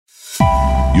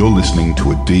You're listening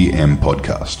to a DM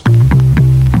podcast.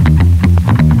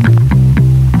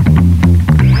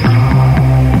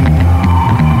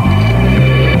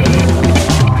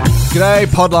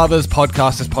 G'day, pod lovers,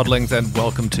 podcasters, podlings, and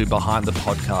welcome to Behind the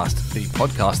Podcast, the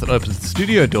podcast that opens the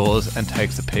studio doors and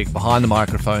takes a peek behind the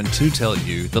microphone to tell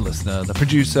you, the listener, the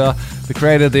producer, the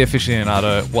creator, the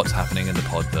aficionado, what's happening in the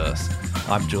podverse.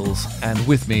 I'm Jules, and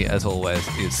with me, as always,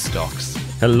 is Stocks.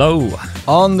 Hello.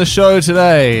 On the show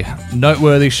today,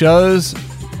 noteworthy shows,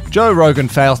 Joe Rogan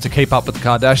fails to keep up with the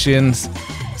Kardashians,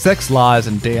 sex lies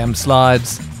and DM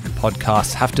slides,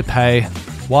 podcasts have to pay,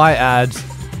 why ads,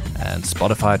 and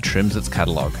Spotify trims its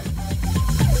catalogue.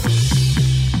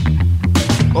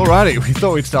 Alrighty, we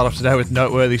thought we'd start off today with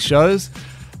noteworthy shows.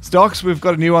 Stocks, we've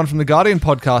got a new one from The Guardian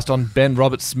podcast on Ben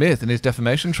Roberts-Smith and his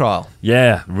defamation trial.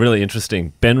 Yeah, really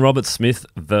interesting. Ben Roberts-Smith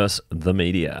versus the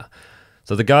media.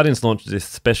 So The Guardian's launched this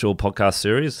special podcast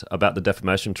series about the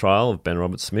defamation trial of Ben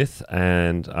Roberts-Smith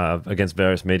and against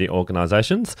various media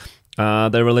organisations.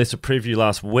 They released a preview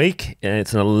last week, and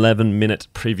it's an 11-minute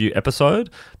preview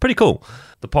episode. Pretty cool.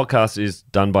 The podcast is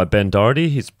done by Ben Doherty.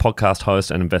 He's podcast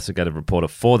host and investigative reporter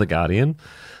for The Guardian.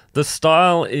 The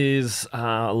style is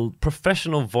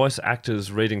professional voice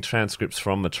actors reading transcripts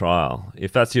from the trial.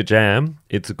 If that's your jam,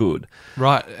 it's good.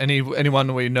 Right.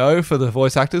 Anyone we know for the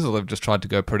voice actors, or they've just tried to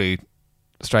go pretty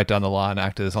straight down the line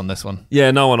actors on this one?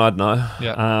 Yeah, no one I'd know.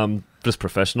 Yeah. Just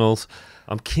professionals.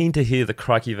 I'm keen to hear the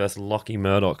Crikey vs. Lockie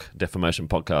Murdoch defamation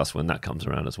podcast when that comes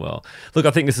around as well. Look,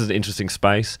 I think this is an interesting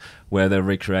space where they're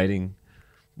recreating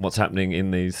what's happening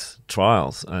in these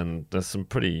trials, and there's some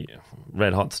pretty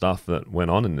red hot stuff that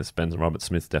went on in this Ben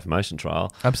Roberts-Smith defamation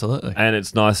trial. Absolutely. And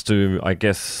it's nice to, I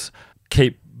guess,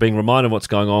 keep being reminded of what's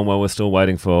going on while we're still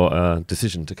waiting for a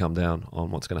decision to come down on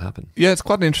what's going to happen. Yeah, it's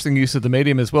quite an interesting use of the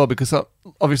medium as well, because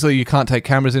obviously you can't take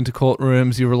cameras into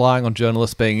courtrooms. You're relying on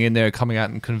journalists being in there, coming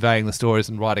out and conveying the stories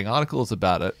and writing articles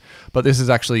about it. But this is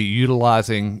actually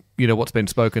utilising, what's been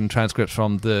spoken, transcripts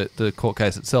from the court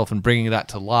case itself, and bringing that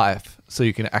to life so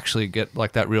you can actually get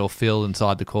like that real feel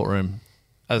inside the courtroom.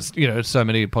 As so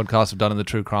many podcasts have done in the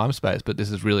true crime space, but this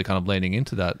is really kind of leaning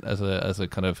into that as a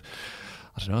kind of,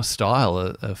 a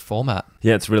style, a format.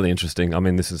 Yeah, it's really interesting. I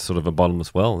mean, this is sort of a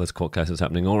bottomless well. There's court cases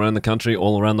happening all around the country,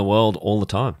 all around the world, all the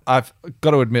time. I've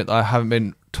got to admit, I haven't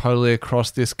been totally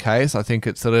across this case. I think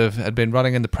it sort of had been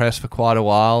running in the press for quite a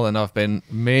while, and I've been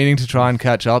meaning to try and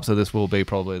catch up, so this will be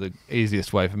probably the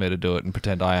easiest way for me to do it and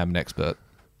pretend I am an expert.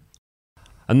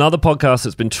 Another podcast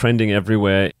that's been trending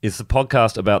everywhere is the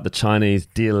podcast about the Chinese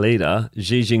dear leader,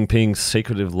 Xi Jinping's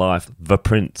secretive life, The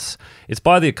Prince. It's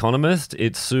by The Economist.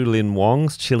 It's Su Lin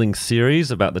Wong's chilling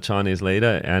series about the Chinese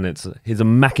leader, and it's a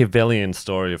Machiavellian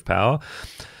story of power.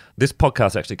 This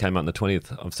podcast actually came out on the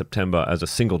 20th of September as a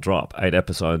single drop, 8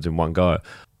 episodes in one go.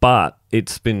 But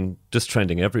it's been just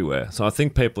trending everywhere. So I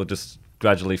think people are just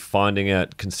gradually finding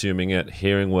it, consuming it,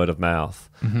 hearing word of mouth.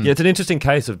 Mm-hmm. Yeah, it's an interesting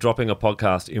case of dropping a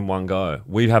podcast in one go.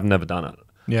 We have never done it.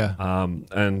 Yeah.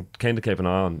 And keen to keep an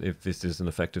eye on if this is an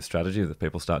effective strategy that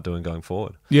people start doing going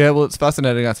forward. Yeah, well, it's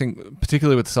fascinating, I think,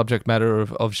 particularly with the subject matter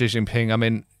of Xi Jinping. I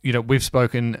mean, we've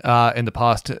spoken in the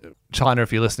past. China,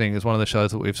 if you're listening, is one of the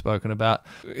shows that we've spoken about.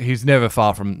 He's never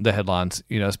far from the headlines,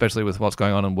 especially with what's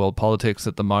going on in world politics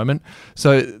at the moment.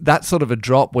 So that's sort of a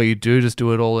drop where you do just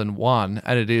do it all in one,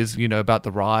 and it is, about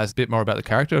the rise, a bit more about the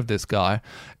character of this guy.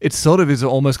 It sort of is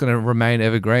almost going to remain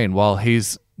evergreen while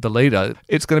he's the leader.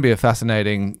 It's going to be a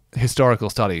fascinating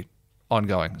historical study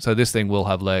ongoing. So this thing will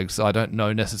have legs. I don't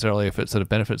know necessarily if it sort of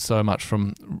benefits so much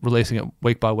from releasing it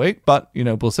week by week, but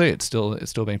we'll see. It's still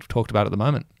being talked about at the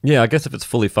moment. Yeah, I guess if it's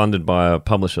fully funded by a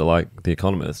publisher like The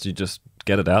Economist, you just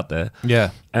get it out there.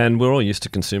 Yeah. And we're all used to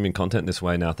consuming content this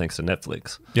way now thanks to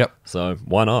Netflix. Yep. So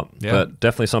why not? Yeah. But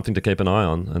definitely something to keep an eye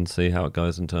on and see how it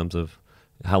goes in terms of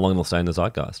how long it'll stay in the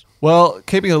zeitgeist. Well,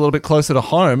 keeping it a little bit closer to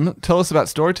home, tell us about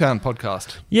Storytown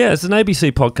podcast. Yeah, it's an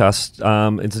ABC podcast.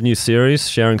 It's a new series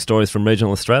sharing stories from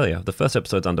regional Australia. The first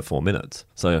episode's under 4 minutes,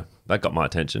 so that got my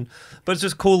attention. But it's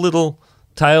just cool little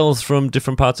tales from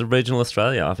different parts of regional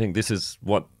Australia. I think this is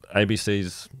what the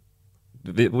ABC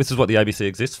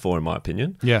exists for, in my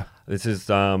opinion. Yeah. This is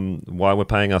why we're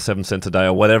paying our 7 cents a day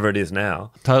or whatever it is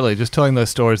now. Totally, just telling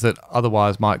those stories that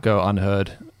otherwise might go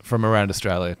unheard from around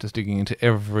Australia, just digging into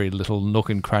every little nook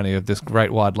and cranny of this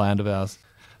great wide land of ours.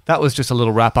 That was just a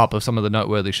little wrap-up of some of the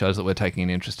noteworthy shows that we're taking an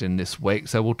interest in this week.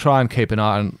 So we'll try and keep an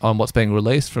eye on what's being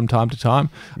released from time to time.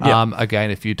 Yep.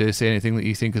 Again, if you do see anything that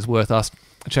you think is worth us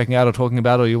checking out or talking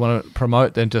about, or you want to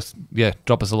promote, then just,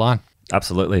 drop us a line.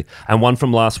 Absolutely. And one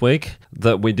from last week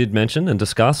that we did mention and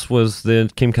discuss was the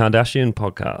Kim Kardashian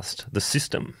podcast, The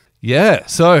System. Yeah,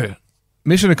 so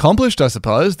mission accomplished, I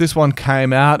suppose. This one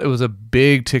came out. It was a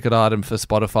big ticket item for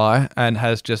Spotify and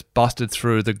has just busted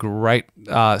through the great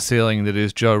ceiling that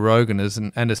is Joe Rogan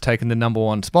and has taken the number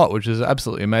one spot, which is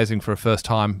absolutely amazing for a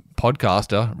first-time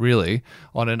podcaster, really,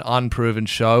 on an unproven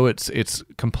show. It's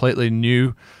completely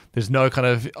new. There's no kind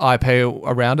of IP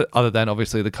around it other than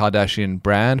obviously the Kardashian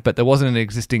brand, but there wasn't an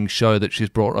existing show that she's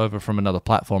brought over from another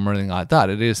platform or anything like that.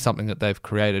 It is something that they've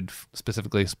created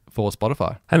specifically for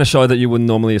Spotify. And a show that you wouldn't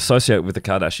normally associate with the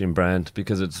Kardashian brand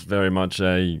because it's very much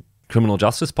a criminal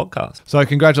justice podcast. So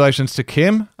congratulations to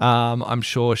Kim. I'm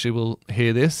sure she will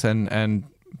hear this and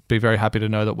be very happy to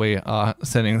know that we are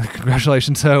sending the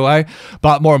congratulations her way.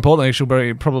 But more importantly, she'll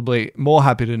be probably more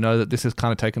happy to know that this has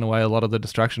kind of taken away a lot of the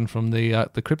distraction from the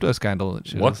crypto scandal.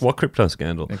 What crypto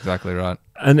scandal? Exactly right.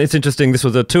 And it's interesting, this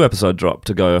was a 2-episode drop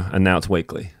to go, and now it's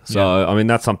weekly. So, I mean,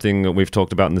 that's something that we've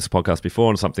talked about in this podcast before,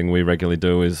 and something we regularly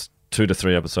do is 2 to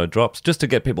 3 episode drops just to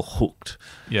get people hooked.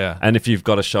 Yeah. And if you've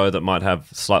got a show that might have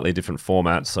slightly different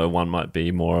formats, so one might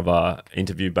be more of a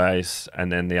interview base,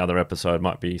 and then the other episode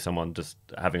might be someone just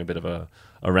having a bit of a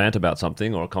rant about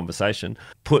something or a conversation,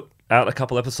 put out a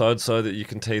couple episodes so that you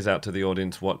can tease out to the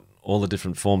audience what all the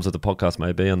different forms of the podcast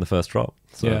may be on the first drop.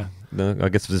 So I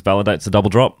guess this validates the double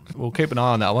drop. We'll keep an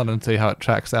eye on that one and see how it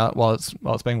tracks out while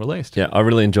it's being released. Yeah, I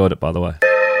really enjoyed it, by the way.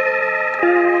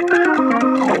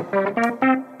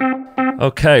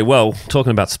 Okay, well,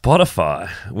 talking about Spotify,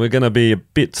 we're going to be a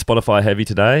bit Spotify heavy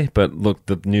today, but look,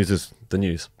 the news is the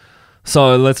news.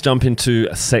 So let's jump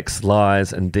into Sex,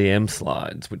 Lies and DM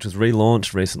Slides, which was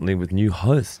relaunched recently with new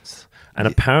hosts. And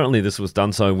apparently this was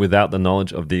done so without the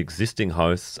knowledge of the existing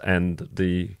hosts and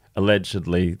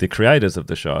allegedly the creators of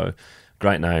the show,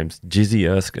 great names, Jizzy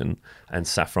Erskine and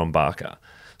Saffron Barker.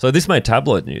 So this made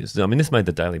tabloid news. I mean, this made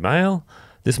the Daily Mail,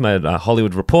 this made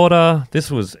Hollywood Reporter, this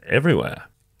was everywhere.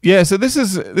 Yeah, so this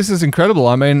is incredible.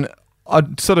 I mean,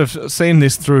 I'd sort of seen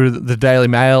this through the Daily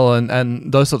Mail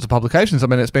and those sorts of publications. I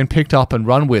mean, it's been picked up and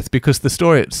run with because the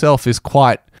story itself is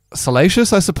quite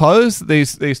salacious, I suppose.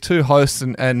 These two hosts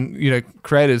and you know,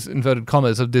 creators, inverted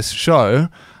commas, of this show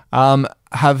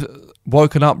have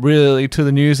woken up really to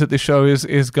the news that this show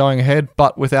is going ahead,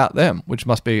 but without them, which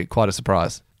must be quite a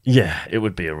surprise. Yeah, it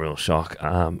would be a real shock.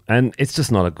 And it's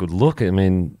just not a good look. I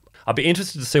mean, I'd be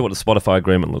interested to see what the Spotify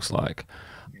agreement looks like.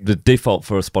 The default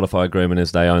for a Spotify agreement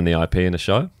is they own the IP in a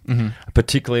show,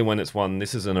 particularly when it's one,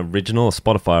 this is an original, a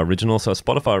Spotify original. So a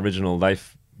Spotify original,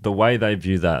 the way they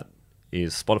view that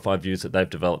is Spotify views that they've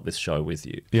developed this show with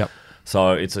you. Yep.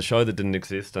 So it's a show that didn't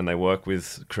exist and they work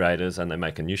with creators and they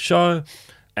make a new show.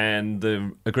 And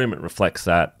the agreement reflects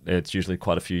that. It's usually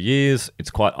quite a few years.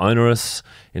 It's quite onerous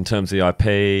in terms of the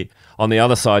IP. On the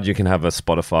other side, you can have a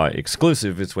Spotify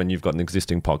exclusive. It's when you've got an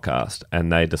existing podcast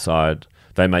and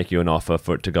they make you an offer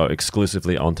for it to go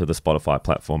exclusively onto the Spotify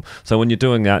platform. So when you're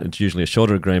doing that, it's usually a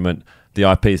shorter agreement. The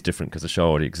IP is different because the show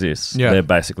already exists. Yeah. They're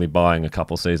basically buying a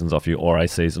couple seasons off you or a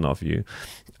season off you.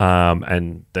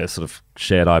 And there's sort of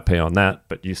shared IP on that,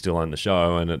 but you still own the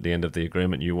show. And at the end of the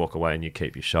agreement, you walk away and you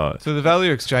keep your show. So the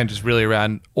value exchange is really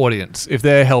around audience. If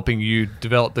they're helping you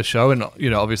develop the show, and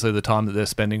you know, obviously the time that they're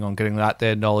spending on getting that,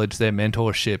 their knowledge, their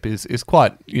mentorship is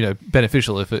quite, you know,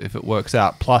 beneficial if it works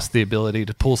out. Plus the ability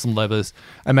to pull some levers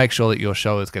and make sure that your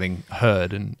show is getting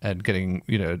heard and getting,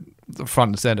 you know, front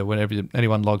and center whenever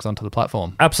anyone logs onto the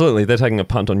platform. Absolutely. They're taking a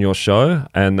punt on your show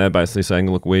and they're basically saying,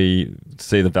 look, we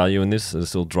see the value in this.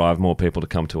 This will drive more people to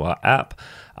come to our app.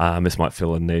 This might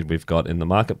fill a need we've got in the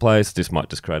marketplace. This might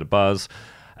just create a buzz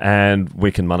and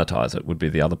we can monetize it would be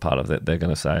the other part of it. They're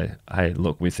going to say, hey,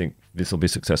 look, we think this will be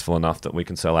successful enough that we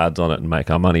can sell ads on it and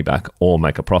make our money back or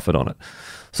make a profit on it.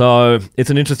 So it's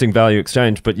an interesting value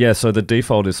exchange. But yeah, so the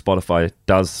default is Spotify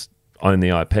does own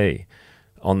the IP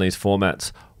on these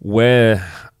formats. Where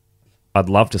I'd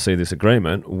love to see this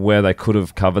agreement, where they could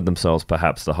have covered themselves,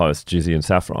 perhaps the hosts, Jizzy and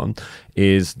Saffron,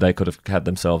 is they could have had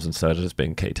themselves inserted as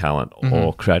being key talent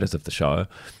or creators of the show,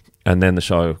 and then the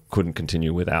show couldn't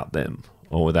continue without them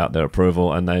or without their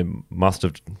approval, and they must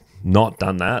have not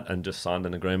done that and just signed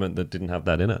an agreement that didn't have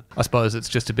that in it. I suppose it's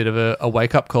just a bit of a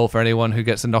wake-up call for anyone who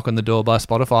gets a knock on the door by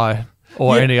Spotify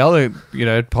or any other, you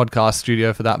know, podcast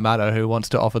studio for that matter who wants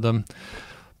to offer them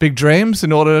big dreams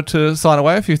in order to sign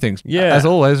away a few things. Yeah. As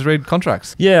always, read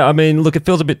contracts. Yeah, I mean, look, it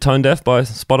feels a bit tone deaf by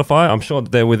Spotify. I'm sure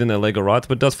that they're within their legal rights,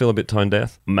 but it does feel a bit tone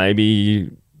deaf. Maybe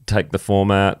take the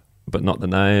format, but not the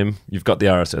name. You've got the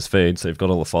RSS feed, so you've got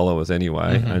all the followers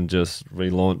anyway, and just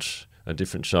relaunch a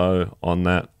different show on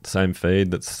that same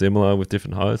feed that's similar with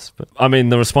different hosts. But I mean,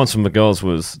 the response from the girls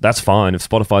was, that's fine. If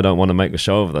Spotify don't want to make a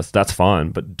show of us, that's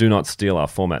fine, but do not steal our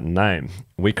format and name.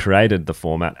 We created the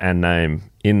format and name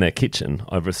in their kitchen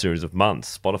over a series of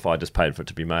months. Spotify just paid for it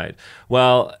to be made.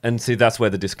 Well, and see, that's where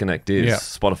the disconnect is. Yeah.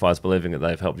 Spotify's believing that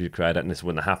they've helped you create it and this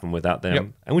wouldn't have happened without them, Yep.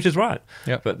 and which is right.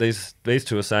 Yep. But these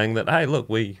two are saying that, hey, look,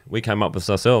 we came up with this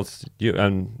ourselves, you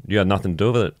had nothing to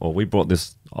do with it, or we brought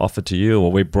this offer to you,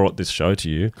 or we brought this show to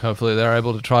you. Hopefully they're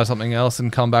able to try something else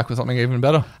and come back with something even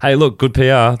better. Hey, look, good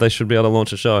PR. They should be able to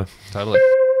launch a show. Totally.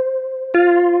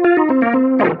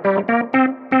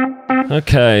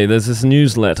 Okay, there's this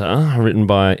newsletter written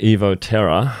by Evo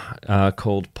Terra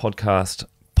called Podcast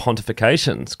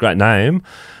Pontifications. Great name.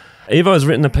 Evo has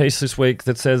written a piece this week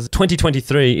that says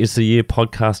 2023 is the year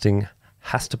podcasting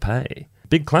has to pay.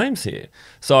 Big claims here.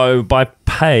 So by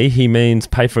pay, he means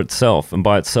pay for itself. And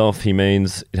by itself, he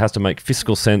means it has to make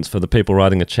fiscal sense for the people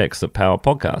writing the checks that power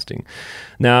podcasting.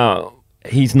 Now,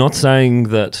 he's not saying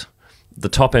that the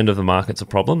top end of the market's a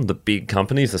problem. The big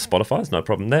companies, the Spotify's, no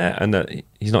problem there. And that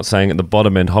he's not saying at the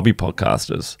bottom end hobby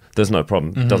podcasters, there's no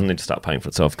problem. It doesn't need to start paying for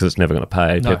itself because it's never going to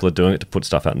pay. No. People are doing it to put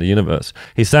stuff out in the universe.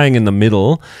 He's saying in the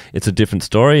middle, it's a different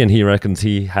story. And he reckons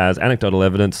he has anecdotal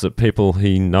evidence that people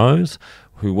he knows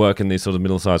who work in these sort of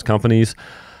middle-sized companies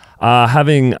are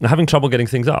having trouble getting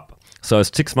things up. So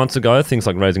 6 months ago, things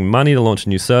like raising money to launch a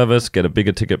new service, get a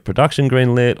bigger ticket production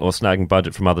greenlit, or snagging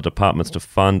budget from other departments to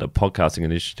fund a podcasting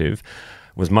initiative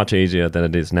was much easier than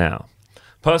it is now.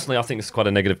 Personally, I think it's quite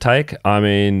a negative take. I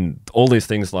mean, all these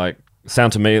things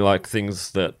sound to me like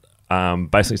things that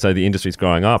basically say the industry's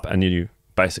growing up and you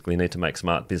basically need to make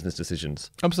smart business decisions.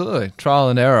 Absolutely. Trial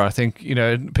and error. I think,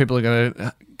 people are going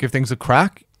to give things a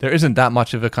crack. There isn't that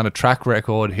much of a kind of track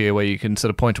record here where you can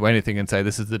sort of point to anything and say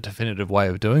this is the definitive way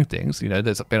of doing things.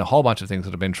 There's been a whole bunch of things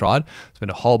that have been tried. There's been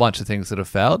a whole bunch of things that have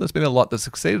failed. There's been a lot that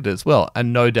succeeded as well.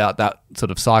 And no doubt that sort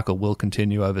of cycle will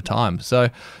continue over time. So,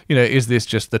 is this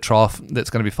just the trough that's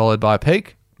going to be followed by a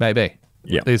peak? Maybe.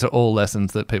 Yeah. These are all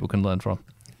lessons that people can learn from.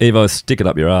 Evo, stick it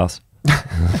up your ass.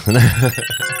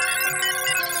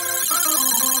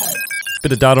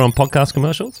 Bit of data on podcast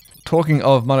commercials. Talking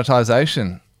of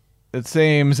monetization, it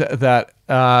seems that,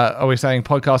 are we saying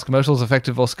podcast commercials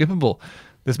effective or skippable?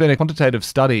 There's been a quantitative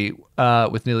study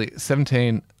with nearly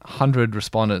 1,700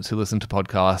 respondents who listened to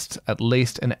podcasts at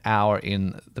least an hour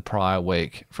in the prior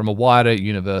week from a wider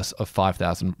universe of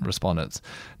 5,000 respondents.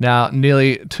 Now,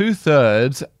 nearly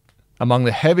 2/3 among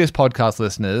the heaviest podcast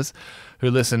listeners who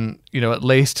listen, at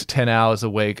least 10 hours a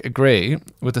week agree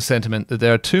with the sentiment that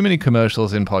there are too many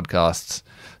commercials in podcasts.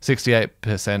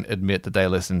 68% admit that they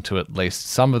listen to at least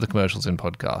some of the commercials in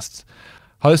podcasts.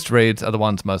 Host reads are the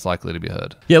ones most likely to be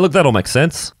heard. Yeah, look, that all makes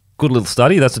sense. Good little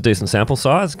study. That's a decent sample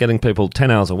size. Getting people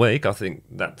 10 hours a week, I think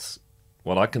that's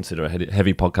what I consider a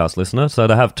heavy podcast listener. So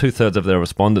to have 2/3 of their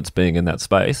respondents being in that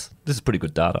space, this is pretty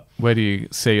good data. Where do you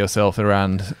see yourself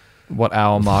around what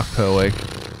hour mark per week?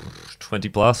 20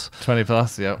 plus. 20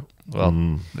 plus, yeah.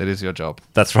 Well, it is your job.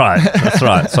 That's right. That's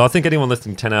right. So I think anyone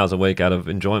listening 10 hours a week out of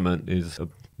enjoyment is a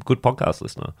good podcast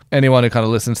listener. Anyone who kind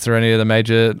of listens through any of the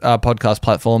major podcast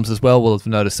platforms as well will have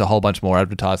noticed a whole bunch more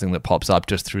advertising that pops up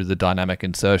just through the dynamic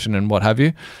insertion and what have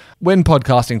you. When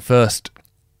podcasting first,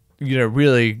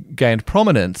 really gained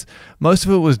prominence, most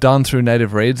of it was done through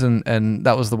native reads, and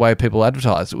that was the way people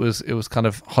advertised. It was kind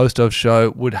of host of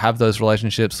show would have those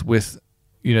relationships with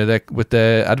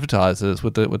their advertisers,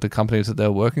 with the companies that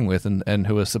they're working with and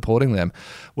who are supporting them.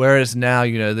 Whereas now,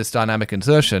 this dynamic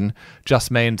insertion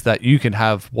just means that you can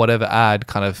have whatever ad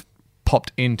kind of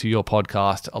popped into your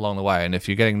podcast along the way. And if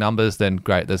you're getting numbers, then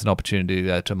great, there's an opportunity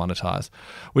there to monetize.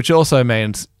 Which also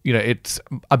means, it's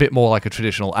a bit more like a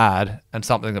traditional ad and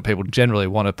something that people generally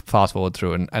want to fast forward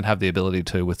through and have the ability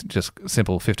to with just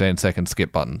simple 15-second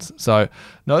skip buttons. So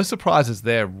no surprises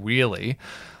there, really.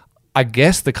 I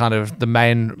guess the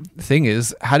main thing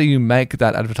is, how do you make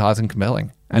that advertising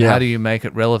compelling? And how do you make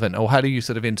it relevant? Or how do you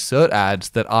sort of insert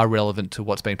ads that are relevant to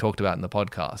what's being talked about in the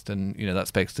podcast? And, that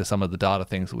speaks to some of the data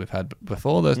things that we've had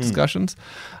before, those discussions.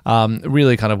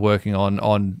 Really kind of working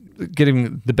on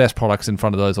getting the best products in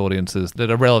front of those audiences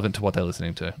that are relevant to what they're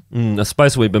listening to. A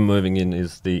space we've been moving in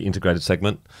is the integrated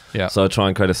segment. Yeah. So try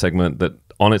and create a segment that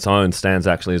on its own stands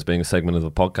actually as being a segment of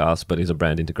the podcast, but is a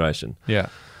brand integration. Yeah.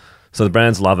 So the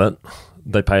brands love it.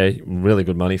 They pay really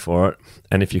good money for it.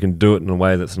 And if you can do it in a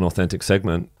way that's an authentic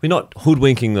segment, you're not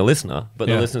hoodwinking the listener, but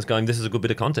the listener's going, this is a good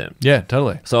bit of content. Yeah,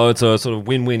 totally. So it's a sort of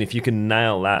win-win. If you can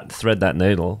nail that, thread that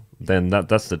needle, then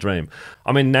that's the dream.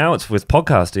 I mean, now it's with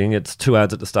podcasting, it's 2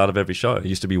 ads at the start of every show. It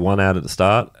used to be 1 ad at the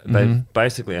start. They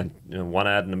basically had 1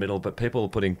 ad in the middle, but people are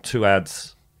putting 2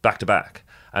 ads back to back.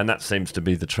 And that seems to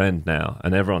be the trend now.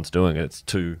 And everyone's doing it. It's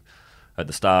 2 at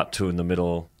the start, 2 in the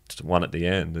middle, 1 at the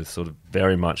end is sort of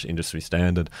very much industry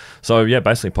standard. So yeah,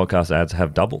 basically podcast ads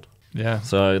have doubled. Yeah.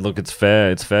 So look, it's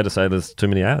fair to say there's too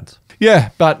many ads. Yeah,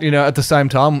 but, at the same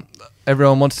time,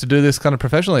 everyone wants to do this kind of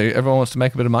professionally. Everyone wants to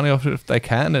make a bit of money off it if they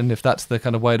can, and if that's the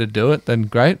kind of way to do it, then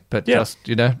great. But just,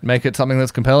 make it something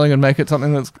that's compelling and make it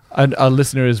something that's a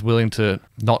listener is willing to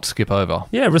not skip over.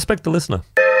 Yeah, respect the listener.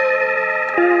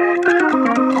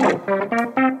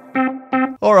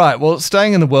 All right, well,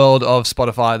 staying in the world of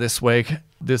Spotify this week,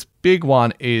 this big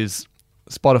one is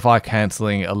Spotify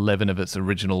cancelling 11 of its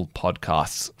original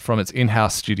podcasts from its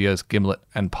in-house studios, Gimlet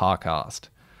and Parcast.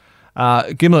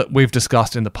 Gimlet, we've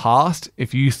discussed in the past.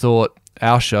 If you thought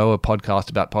our show, a podcast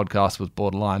about podcasts, was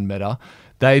borderline meta,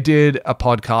 they did a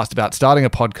podcast about starting a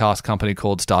podcast company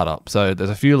called Startup. So there's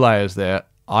a few layers there.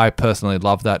 I personally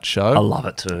love that show. I love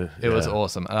it too. It was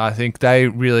awesome. And I think they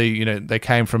really, they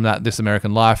came from that This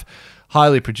American Life,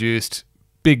 highly produced,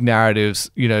 big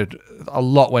narratives, a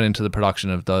lot went into the production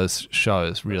of those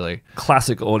shows, really.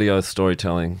 Classic audio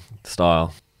storytelling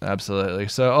style. Absolutely.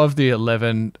 So of the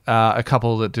 11, a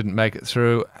couple that didn't make it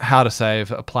through, How to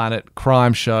Save a Planet,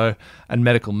 Crime Show, and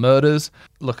Medical Murders.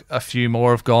 Look, a few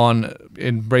more have gone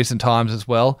in recent times as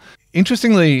well.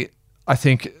 Interestingly, I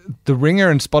think The Ringer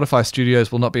and Spotify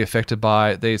Studios will not be affected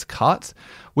by these cuts,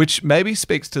 which maybe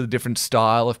speaks to the different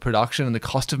style of production and the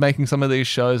cost of making some of these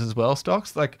shows as well,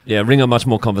 Stocks. Ringer much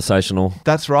more conversational.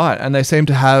 That's right. And they seem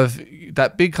to have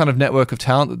that big kind of network of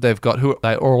talent that they've got, who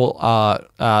they all are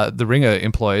the Ringer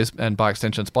employees and by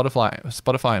extension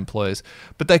Spotify employees,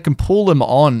 but they can pull them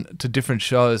on to different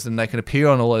shows and they can appear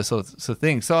on all those sorts of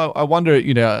things. So I wonder,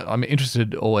 I'm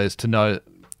interested always to know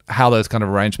how those kind of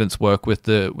arrangements work with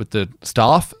the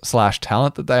staff /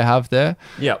 talent that they have there.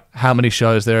 Yep. How many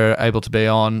shows they're able to be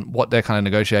on, what their kind of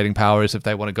negotiating power is if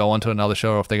they want to go onto another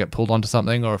show or if they get pulled onto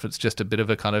something, or if it's just a bit of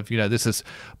a kind of, this is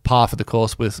par for the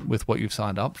course with what you've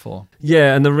signed up for.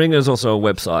 Yeah, and the Ringer is also a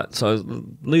website. So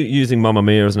using Mamma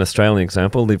Mia as an Australian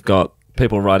example, they've got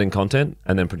people writing content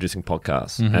and then producing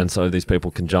podcasts. Mm-hmm. And so these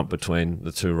people can jump between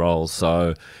the two roles.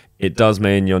 So it does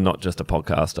mean you're not just a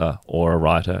podcaster or a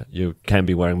writer. You can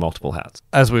be wearing multiple hats.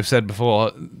 As we've said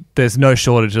before, there's no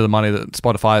shortage of the money that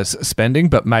Spotify is spending,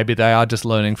 but maybe they are just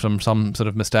learning from some sort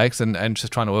of mistakes and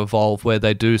just trying to evolve where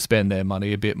they do spend their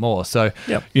money a bit more. So,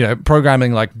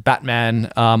 programming like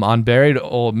Batman Unburied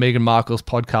or Meghan Markle's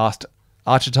podcast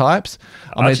Archetypes.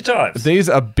 These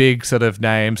are big sort of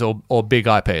names or big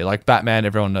IP. Like Batman,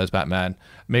 everyone knows Batman.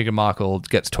 Meghan Markle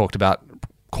gets talked about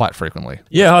quite frequently.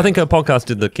 Yeah, I think her podcast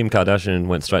did the Kim Kardashian and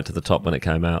went straight to the top when it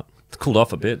came out. It's cooled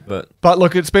off a bit, but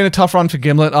look, it's been a tough run for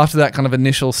Gimlet after that kind of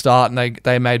initial start, and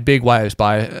they made big waves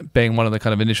by being one of the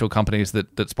kind of initial companies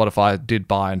that Spotify did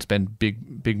buy and spend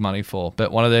big money for.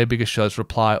 But one of their biggest shows,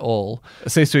 Reply All,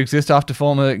 ceased to exist after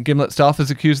former Gimlet staff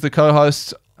has accused the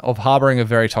co-hosts of harboring a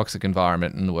very toxic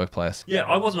environment in the workplace. Yeah,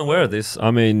 I wasn't aware of this. I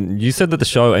mean, you said that the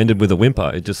show ended with a whimper.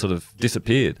 It just sort of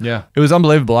disappeared. Yeah, it was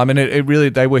unbelievable. I mean, it really,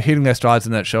 they were hitting their strides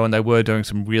in that show and they were doing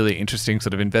some really interesting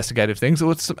sort of investigative things. It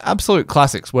was some absolute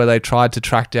classics where they tried to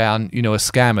track down, a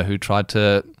scammer who tried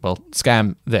to,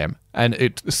 scam them. And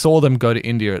it saw them go to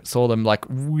India. It saw them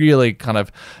really kind of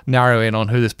narrow in on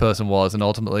who this person was and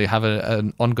ultimately have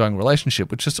an ongoing relationship,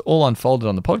 which just all unfolded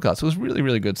on the podcast. It was really,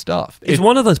 really good stuff. It's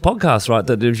one of those podcasts, right,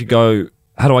 that if you go,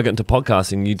 how do I get into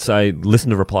podcasting? You'd say, listen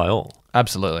to Reply All.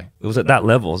 Absolutely. It was at that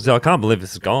level. So I can't believe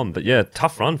this is gone. But yeah,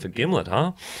 tough run for Gimlet,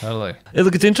 huh? Totally. Yeah,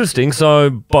 look, it's interesting. So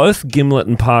both Gimlet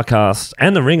and Parcast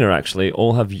and The Ringer actually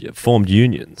all have formed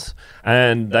unions.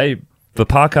 And the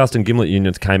Parcast and Gimlet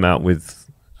unions came out with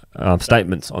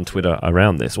statements on Twitter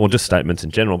around this, or just statements in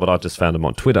general, but I just found them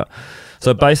on Twitter.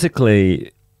 So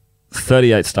basically,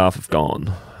 38 staff have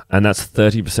gone, and that's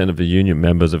 30% of the union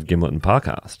members of Gimlet and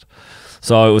Parcast.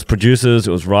 So it was producers,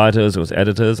 it was writers, it was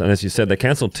editors, and as you said, they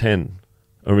cancelled 10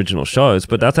 original shows,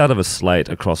 but that's out of a slate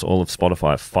across all of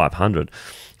Spotify 500.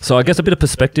 So I guess a bit of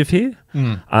perspective here.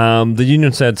 The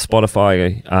union said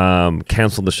Spotify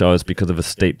cancelled the shows because of a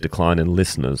steep decline in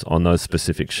listeners on those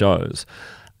specific shows.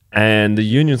 And the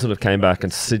union sort of came back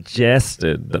and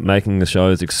suggested that making the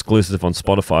shows exclusive on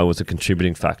Spotify was a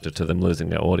contributing factor to them losing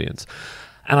their audience.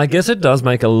 And I guess it does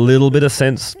make a little bit of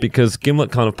sense because Gimlet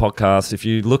kind of podcasts, if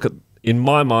you look at, in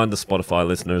my mind, the Spotify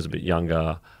listener is a bit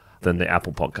younger than the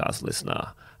Apple podcast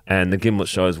listener. And the Gimlet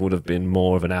shows would have been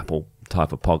more of an Apple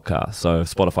type of podcast. So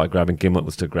Spotify grabbing Gimlet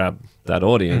was to grab that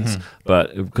audience, but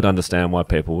it could understand why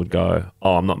people would go,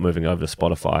 oh, I'm not moving over to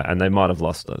Spotify, and they might have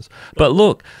lost those. But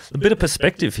look, a bit of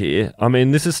perspective here. I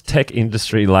mean, this is tech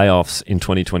industry layoffs in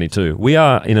 2022. We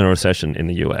are in a recession in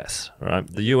the US, right?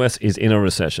 The US is in a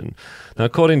recession. Now,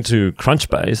 according to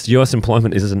Crunchbase, US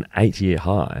employment is at an 8-year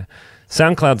high.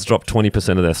 SoundCloud's dropped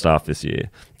 20% of their staff this year.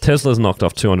 Tesla's knocked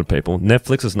off 200 people.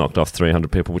 Netflix has knocked off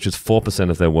 300 people, which is 4%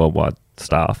 of their worldwide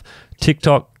staff.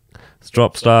 TikTok has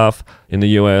dropped staff in the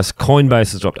US.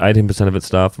 Coinbase has dropped 18% of its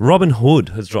staff. Robinhood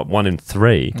has dropped 1 in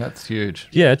 3. That's huge.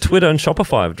 Yeah, Twitter and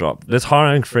Shopify have dropped. There's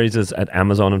hiring freezes at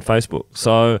Amazon and Facebook.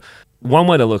 So one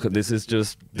way to look at this is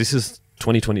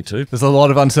 2022. There's a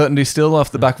lot of uncertainty still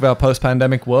off the back of our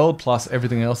post-pandemic world, plus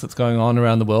everything else that's going on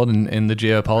around the world in the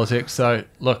geopolitics. So,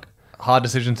 look, hard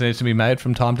decisions need to be made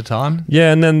from time to time.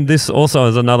 Yeah, and then this also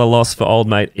is another loss for old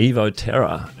mate Evo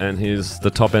Terra, and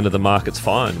the top end of the market's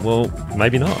fine. Well,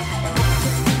 maybe not.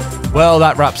 Well,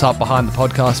 that wraps up Behind the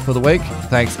Podcast for the week.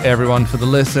 Thanks, everyone, for the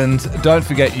listens. Don't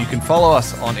forget you can follow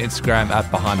us on Instagram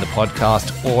at Behind the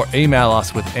Podcast or email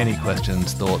us with any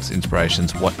questions, thoughts,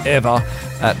 inspirations, whatever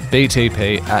at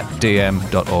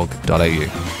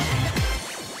btp@dm.org.au.